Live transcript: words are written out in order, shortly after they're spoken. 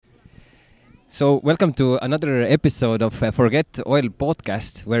So, welcome to another episode of Forget Oil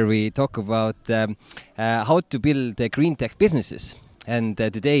podcast, where we talk about how to build green tech businesses. And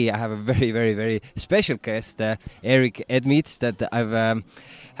today I have a very, very, very special guest, Eric Edmeades, that I've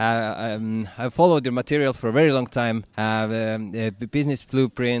followed your materials for a very long time. Business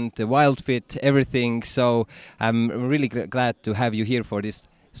blueprint, WILDFIT, everything. So I'm really glad to have you here for this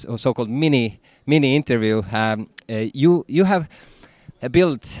so-called mini interview. You have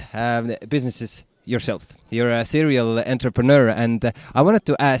built businesses yourself. You're a serial entrepreneur, and I wanted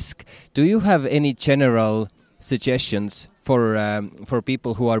to ask: do you have any general suggestions for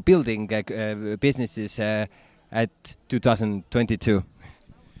people who are building businesses at 2022?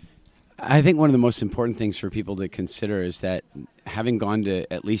 I think one of the most important things for people to consider is that having gone to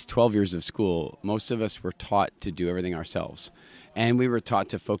at least 12 years of school, most of us were taught to do everything ourselves. And we were taught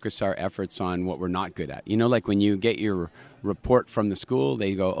to focus our efforts on what we're not good at. You know, like when you get your report from the school,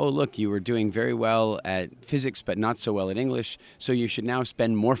 they go, oh, look, you were doing very well at physics, but not so well at English, so you should now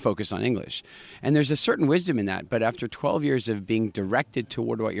spend more focus on English. And there's a certain wisdom in that, but after 12 years of being directed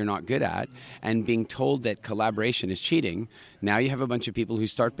toward what you're not good at and being told that collaboration is cheating, now you have a bunch of people who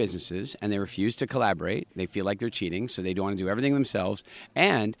start businesses and they refuse to collaborate. They feel like they're cheating, so they don't want to do everything themselves,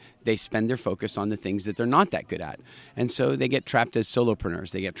 and they spend their focus on the things that they're not that good at. And so they get trapped as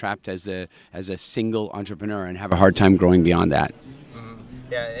solopreneurs. They get trapped as a single entrepreneur and have a hard time growing beyond that.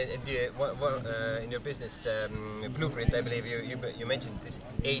 Yeah, in your business blueprint, I believe you mentioned this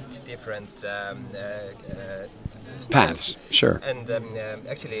 8 different paths. Sure. And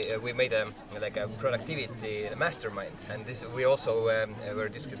actually, we made a productivity mastermind, and we also were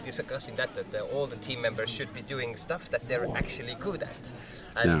discussing that all the team members should be doing stuff that they're actually good at.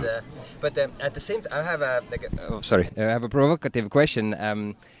 And but at the same time, I have I have a provocative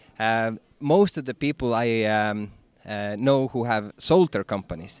question. Most of the people I know who have sold their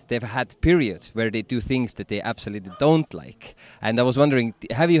companies, they've had periods where they do things that they absolutely don't like. And I was wondering,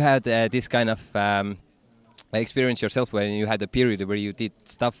 have you had this kind of experience yourself when you had a period where you did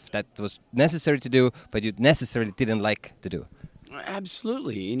stuff that was necessary to do, but you necessarily didn't like to do?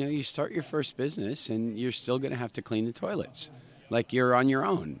 Absolutely. You know, you start your first business and you're still going to have to clean the toilets. Like you're on your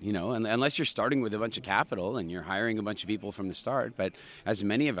own, you know, unless you're starting with a bunch of capital and you're hiring a bunch of people from the start. But as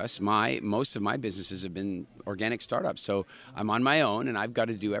many of us, most of my businesses have been organic startups. So I'm on my own and I've got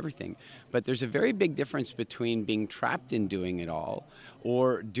to do everything. But there's a very big difference between being trapped in doing it all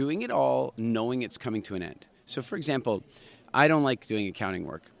or doing it all knowing it's coming to an end. So for example, I don't like doing accounting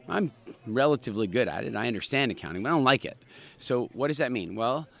work. I'm relatively good at it. I understand accounting, but I don't like it. So what does that mean?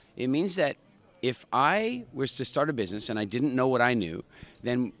 Well, it means that if I was to start a business and I didn't know what I knew,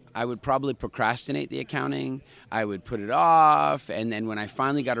 then I would probably procrastinate the accounting, I would put it off, and then when I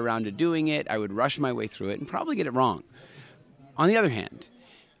finally got around to doing it, I would rush my way through it and probably get it wrong. On the other hand,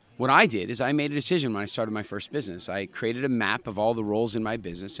 what I did is I made a decision when I started my first business. I created a map of all the roles in my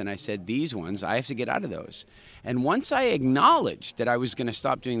business, and I said, these ones, I have to get out of those. And once I acknowledged that I was going to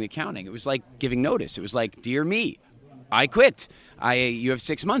stop doing the accounting, it was like giving notice. It was like, dear me, I quit. You have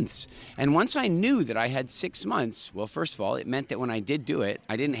 6 months. And once I knew that I had 6 months, well, first of all, it meant that when I did do it,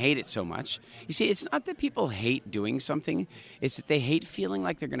 I didn't hate it so much. You see, it's not that people hate doing something. It's that they hate feeling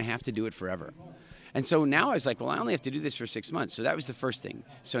like they're going to have to do it forever. And so now I was like, well, I only have to do this for 6 months. So that was the first thing.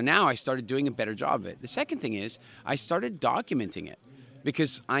 So now I started doing a better job of it. The second thing is I started documenting it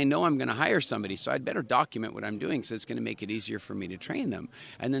because I know I'm going to hire somebody. So I'd better document what I'm doing so it's going to make it easier for me to train them.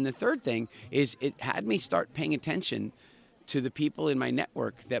 And then the third thing is it had me start paying attention to the people in my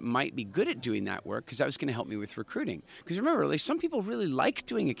network that might be good at doing that work because that was going to help me with recruiting. Because remember, like, some people really like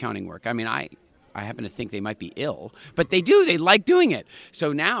doing accounting work. I mean, I happen to think they might be ill, but they do. They like doing it.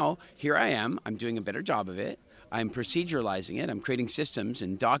 So now here I am. I'm doing a better job of it. I'm proceduralizing it. I'm creating systems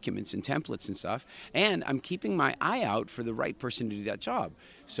and documents and templates and stuff. And I'm keeping my eye out for the right person to do that job.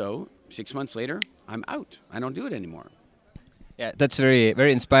 So 6 months later, I'm out. I don't do it anymore. Yeah, that's very,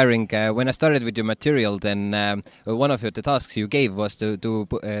 very inspiring. When I started with your material, then one of the tasks you gave was to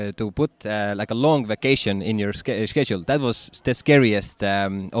put like a long vacation in your schedule. That was the scariest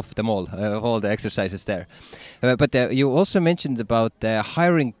of them all the exercises there. But you also mentioned about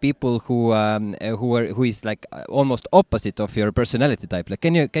hiring people who is like almost opposite of your personality type. Like,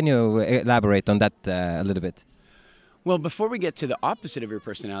 can you elaborate on that a little bit? Well, before we get to the opposite of your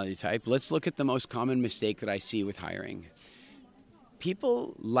personality type, let's look at the most common mistake that I see with hiring.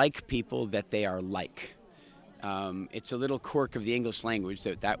 People like people that they are like. It's a little quirk of the English language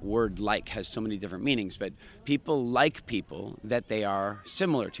that word like has so many different meanings, but people like people that they are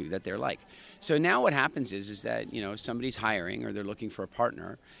similar to, that they're like. So now what happens is that, somebody's hiring or they're looking for a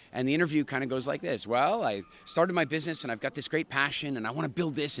partner, and the interview kind of goes like this. Well, I started my business and I've got this great passion and I want to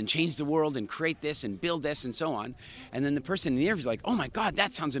build this and change the world and create this and build this and so on. And then the person in the interview is like, oh my God,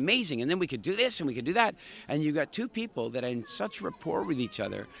 that sounds amazing. And then we could do this and we could do that. And you've got two people that are in such rapport with each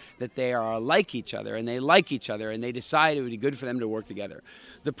other that they are like each other and they like each other and they decide it would be good for them to work together.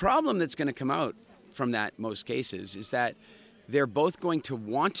 The problem that's going to come out from that most cases is that they're both going to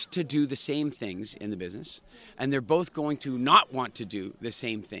want to do the same things in the business, and they're both going to not want to do the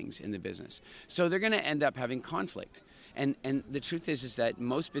same things in the business. So they're going to end up having conflict. And the truth is that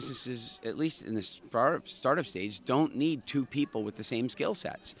most businesses, at least in the startup stage, don't need two people with the same skill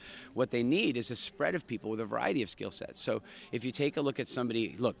sets. What they need is a spread of people with a variety of skill sets. So if you take a look at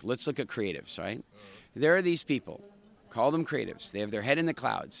somebody, let's look at creatives, right? There are these people, call them creatives. They have their head in the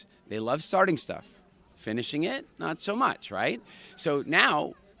clouds. They love starting stuff. Finishing it, not so much, right? So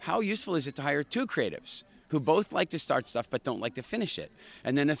now, how useful is it to hire two creatives who both like to start stuff but don't like to finish it?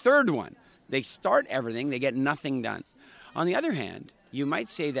 And then a third one, they start everything, they get nothing done. On the other hand, you might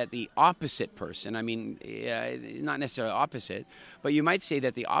say that the opposite person, not necessarily opposite, but you might say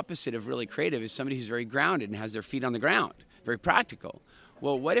that the opposite of really creative is somebody who's very grounded and has their feet on the ground, very practical.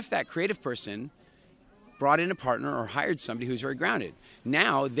 Well, what if that creative person brought in a partner or hired somebody who's very grounded?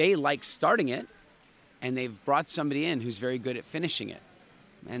 Now they like starting it, and they've brought somebody in who's very good at finishing it.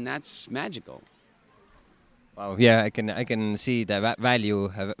 And that's magical. Wow, yeah, I can see the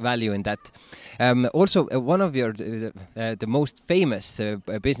value in that. Also, one of your the most famous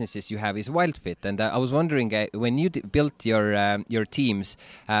businesses you have is WILDFIT, and I was wondering when you built your teams,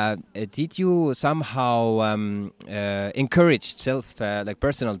 did you somehow encourage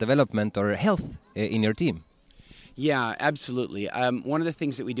personal development or health in your team? Yeah, absolutely. One of the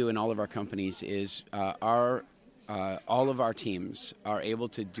things that we do in all of our companies is all of our teams are able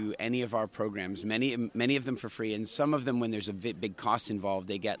to do any of our programs, many of them for free, and some of them, when there's a big cost involved,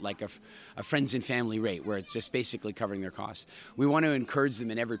 they get like a friends and family rate where it's just basically covering their costs. We want to encourage them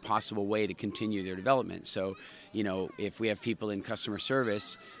in every possible way to continue their development. So, if we have people in customer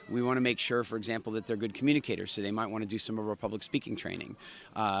service, we want to make sure, for example, that they're good communicators. So they might want to do some of our public speaking training.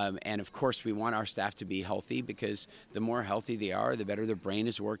 And of course, we want our staff to be healthy, because the more healthy they are, the better their brain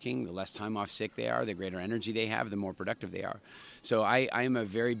is working, the less time off sick they are, the greater energy they have, the more productive they are. So I am a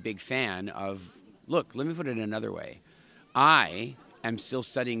very big fan of, let me put it another way. I am still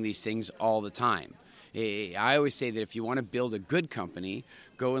studying these things all the time. I always say that if you want to build a good company,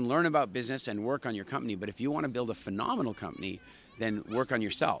 go and learn about business and work on your company. But if you want to build a phenomenal company, then work on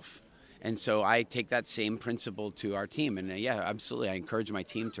yourself. And so I take that same principle to our team. And yeah, absolutely. I encourage my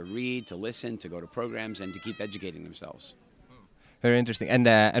team to read, to listen, to go to programs, and to keep educating themselves. Very interesting. And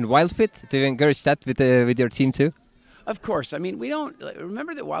WILDFIT, do you encourage that with your team too? Of course. We don't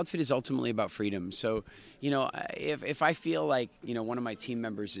remember that WILDFIT is ultimately about freedom. So, if I feel like, one of my team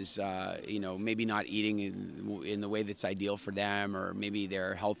members is, maybe not eating in the way that's ideal for them, or maybe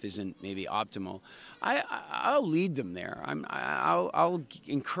their health isn't maybe optimal, I'll lead them there. I'll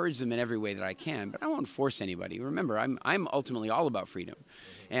encourage them in every way that I can, but I won't force anybody. Remember, I'm ultimately all about freedom.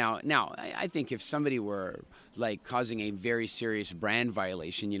 Now, I think if somebody were like causing a very serious brand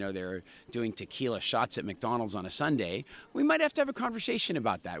violation, they're doing tequila shots at McDonald's on a Sunday, we might have to have a conversation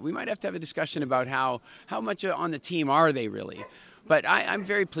about that. We might have to have a discussion about how much on the team are they really. But I'm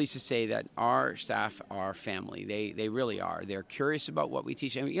very pleased to say that our staff are family. They really are. They're curious about what we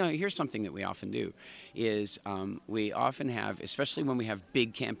teach. And here's something that we often do is we often have, especially when we have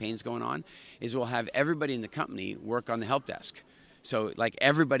big campaigns going on, is we'll have everybody in the company work on the help desk. So like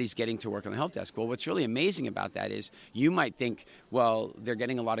everybody's getting to work on the help desk. Well, what's really amazing about that is you might think, well, they're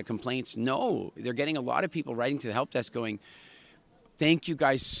getting a lot of complaints. No, they're getting a lot of people writing to the help desk going, thank you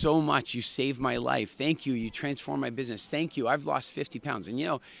guys so much. You saved my life. Thank you. You transformed my business. Thank you. I've lost 50 pounds.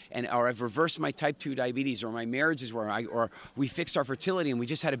 And, or I've reversed my type 2 diabetes, or my marriage is or we fixed our fertility and we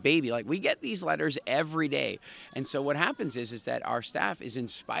just had a baby. Like, we get these letters every day. And so what happens is that our staff is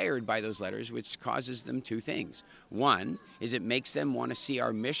inspired by those letters, which causes them two things. One is it makes them want to see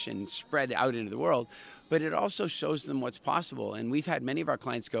our mission spread out into the world, but it also shows them what's possible. And we've had many of our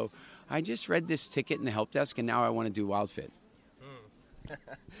clients go, I just read this ticket in the help desk and now I want to do WILDFIT.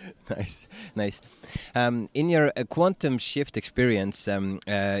 Nice. In your quantum shift experience,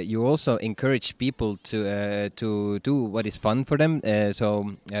 you also encourage people to do what is fun for them.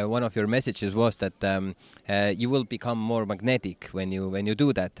 So one of your messages was that you will become more magnetic when you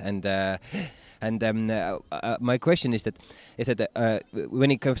do that. And my question is that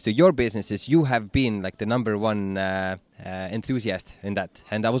when it comes to your businesses, you have been like the number one enthusiast in that,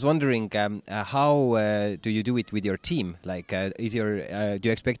 and I was wondering how do you do it with your team? Like, do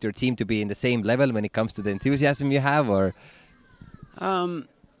you expect your team to be in the same level when it comes to the enthusiasm you have, or?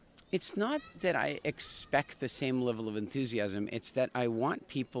 It's not that I expect the same level of enthusiasm. It's that I want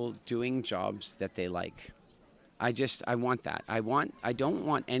people doing jobs that they like. I want that. I don't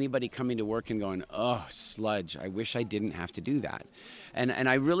want anybody coming to work and going, oh, sludge, I wish I didn't have to do that. And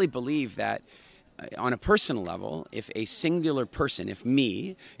I really believe that on a personal level, if a singular person, if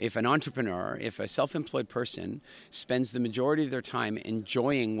an entrepreneur, if a self-employed person spends the majority of their time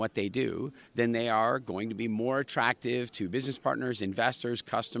enjoying what they do, then they are going to be more attractive to business partners, investors,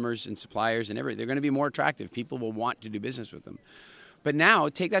 customers, and suppliers, and everything. They're going to be more attractive. People will want to do business with them. But now,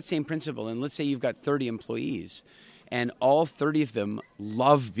 take that same principle, and let's say you've got 30 employees, and all 30 of them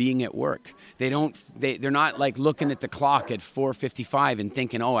love being at work. They're not like looking at the clock at 4:55 and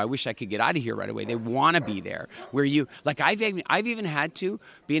thinking, oh, I wish I could get out of here right away. They want to be there. I've even had to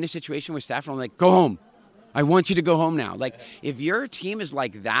be in a situation where staff are like, go home. I want you to go home now. Like, if your team is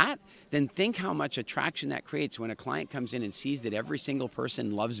like that, then think how much attraction that creates when a client comes in and sees that every single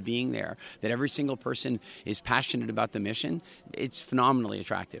person loves being there, that every single person is passionate about the mission. It's phenomenally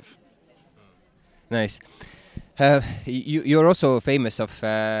attractive. Nice. You're also famous of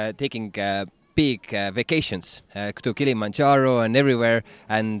taking big vacations to Kilimanjaro and everywhere.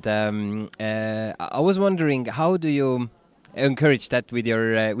 And I was wondering, how do you encourage that with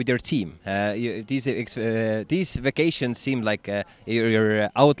your team? These vacations seem like you're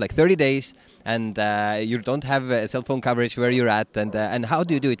out like 30 days, and you don't have cell phone coverage where you're at. And how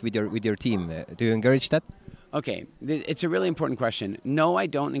do you do it with your team? Do you encourage that? Okay, it's a really important question. No, I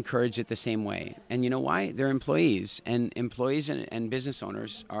don't encourage it the same way. And you know why? They're employees, and employees and business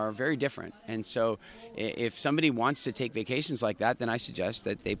owners are very different. And so if somebody wants to take vacations like that, then I suggest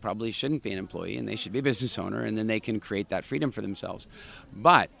that they probably shouldn't be an employee and they should be a business owner, and then they can create that freedom for themselves.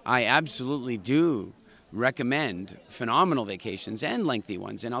 But I absolutely do recommend phenomenal vacations and lengthy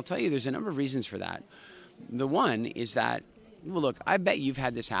ones. And I'll tell you, there's a number of reasons for that. The one is that, well, look, I bet you've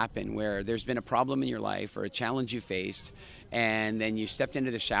had this happen where there's been a problem in your life or a challenge you faced, and then you stepped into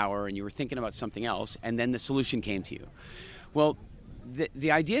the shower and you were thinking about something else, and then the solution came to you. Well,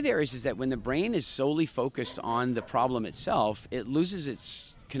 the idea there is that when the brain is solely focused on the problem itself, it loses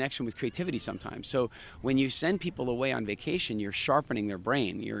its connection with creativity sometimes. So when you send people away on vacation, you're sharpening their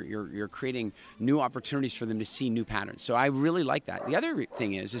brain. You're creating new opportunities for them to see new patterns. So I really like that. The other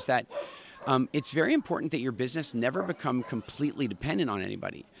thing is that it's very important that your business never become completely dependent on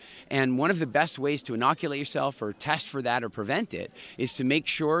anybody. And one of the best ways to inoculate yourself or test for that or prevent it is to make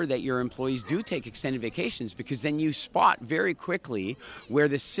sure that your employees do take extended vacations, because then you spot very quickly where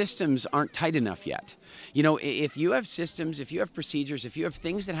the systems aren't tight enough yet. You know, if you have systems, if you have procedures, if you have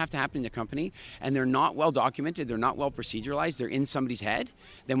things that have to happen in the company and they're not well documented, they're not well proceduralized, they're in somebody's head,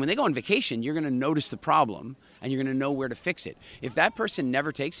 then when they go on vacation, you're going to notice the problem and you're going to know where to fix it. If that person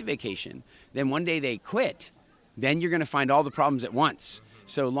never takes a vacation, then one day they quit, then you're going to find all the problems at once.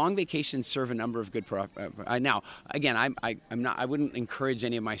 So long vacations serve a number of good. Now, again, I wouldn't encourage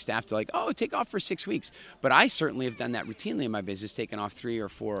any of my staff to take off for 6 weeks. But I certainly have done that routinely in my business, taken off 3 or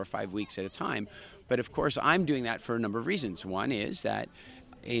 4 or 5 weeks at a time. But of course, I'm doing that for a number of reasons. One is that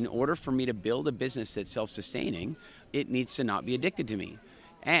in order for me to build a business that's self-sustaining, it needs to not be addicted to me.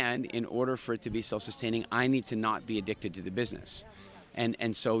 And in order for it to be self-sustaining, I need to not be addicted to the business.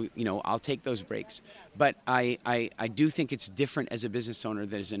 And so, you know, I'll take those breaks. But I do think it's different as a business owner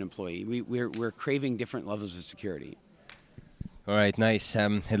than as an employee. We're craving different levels of security. All right, nice.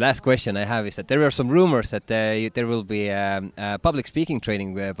 The last question I have is that there are some rumors that there will be a public speaking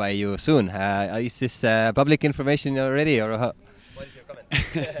training by you soon. Is this public information already, or how? What is your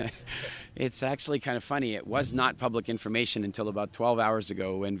comment? It's actually kind of funny. It was not public information until about 12 hours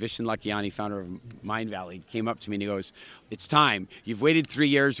ago when Vishen Lakhiani, founder of Mind Valley, came up to me and he goes, "It's time. You've waited 3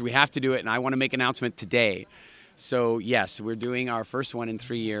 years. We have to do it, and I want to make an announcement today." So, yes, we're doing our first one in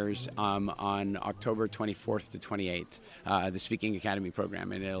 3 years on October 24th to 28th, the Speaking Academy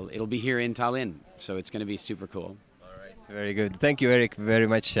program, and it'll be here in Tallinn, so it's going to be super cool. Very good. Thank you, Eric, very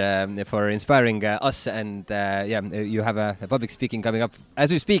much for inspiring us. And you have a public speaking coming up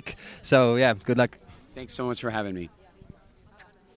as we speak. So, yeah, good luck. Thanks so much for having me.